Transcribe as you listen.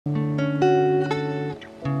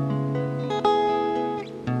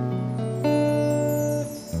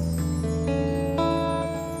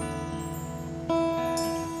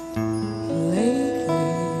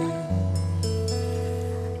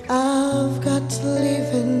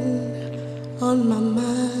leaving on my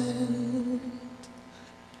mind.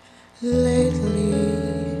 Lately,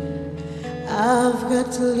 I've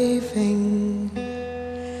got leaving,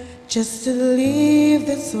 just to leave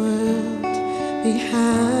this world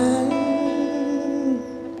behind.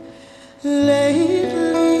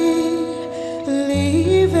 Lately,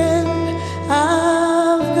 leaving,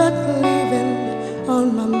 I've got leaving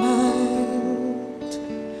on my mind.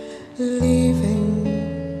 Leaving,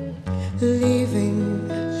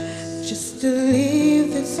 just to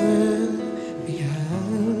leave this world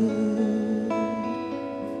behind.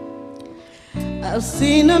 I've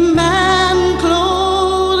seen a man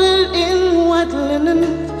clothed in white linen,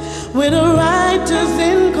 with a writer's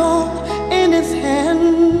inkhorn in his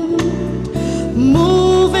hand,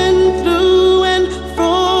 moving through and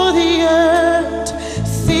fro the earth,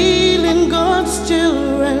 sealing God's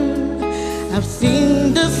children. I've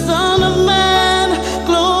seen the Son of Man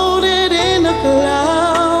clothed in a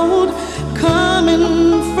cloud,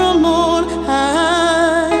 coming from on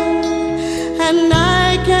high, and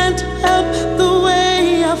I can't help the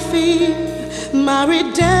way I feel. My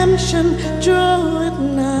redemption draweth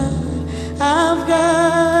nigh. I've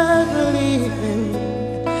got leaving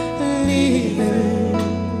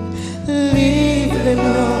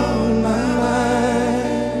on my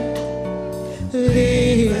mind.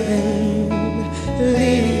 Leaving,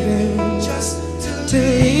 just to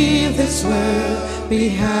leave this world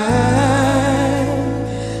behind.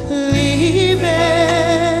 Leaving,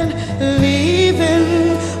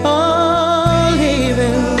 oh,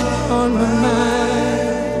 leaving on my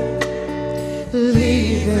mind.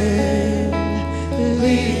 Leaving,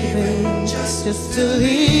 just to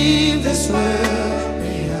leave this world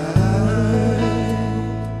behind.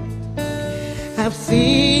 I've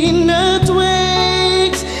seen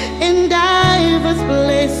earthquakes in diverse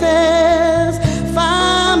places,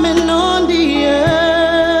 farming on the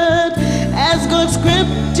earth, as God's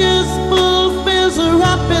scriptures fulfills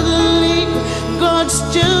rapidly, God's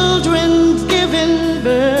children's giving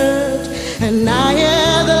birth. And I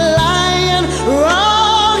hear the lion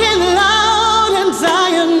roaring loud in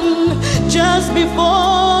Zion just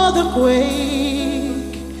before the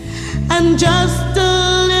quake, and just a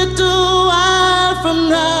little while from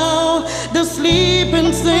now the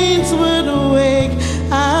sleeping saints would awake.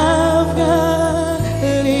 I've got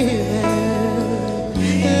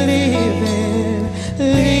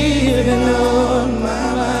leaving on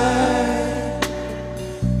my mind.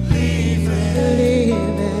 Leaving,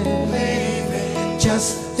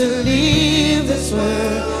 just to leave this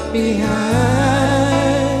world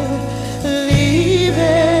behind.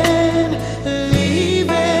 Leaving,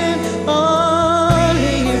 oh,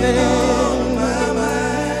 leaving on my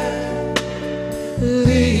mind.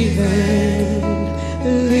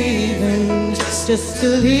 Leaving, just to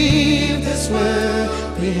leave this world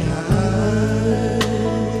behind.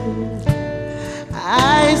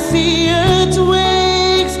 I see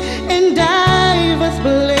earthquakes in diverse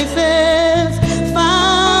places,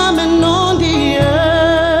 farming on the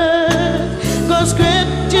earth, God's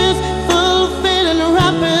scriptures fulfilling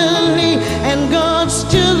rapidly, and God's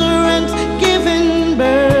children's giving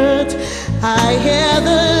birth. I hear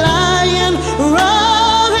the lion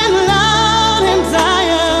roaring loud in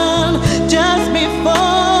Zion just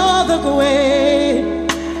before the quake,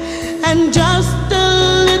 and just a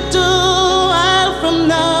little while from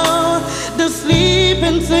now the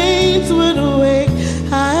sleeping saints would awake.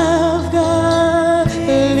 I've got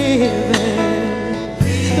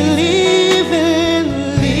leaving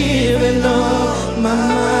on my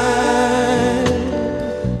mind.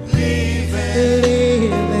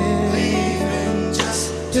 Leaving,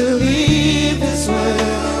 just to leave this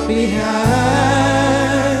world behind.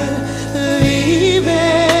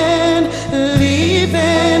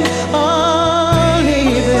 Leaving, oh,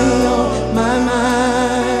 leaving on my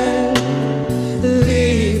mind.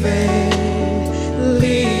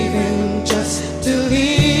 Leaving, just to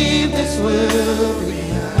leave this world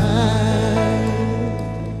behind.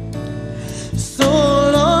 So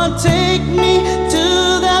Lord, take me to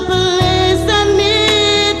that place I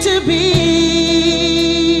need to be,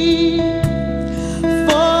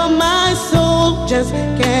 for my soul just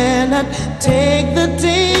cannot take the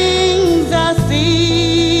things I see.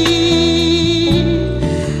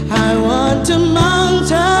 I want to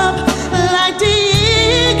mount up like the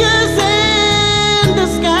eagles in the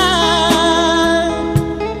sky,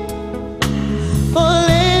 for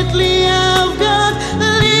lately I've got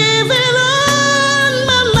leaving on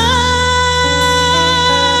my mind.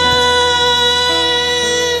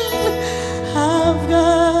 I've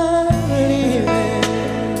got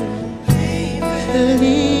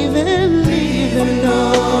leaving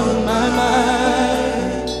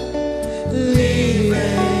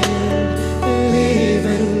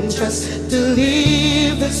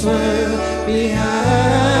behind.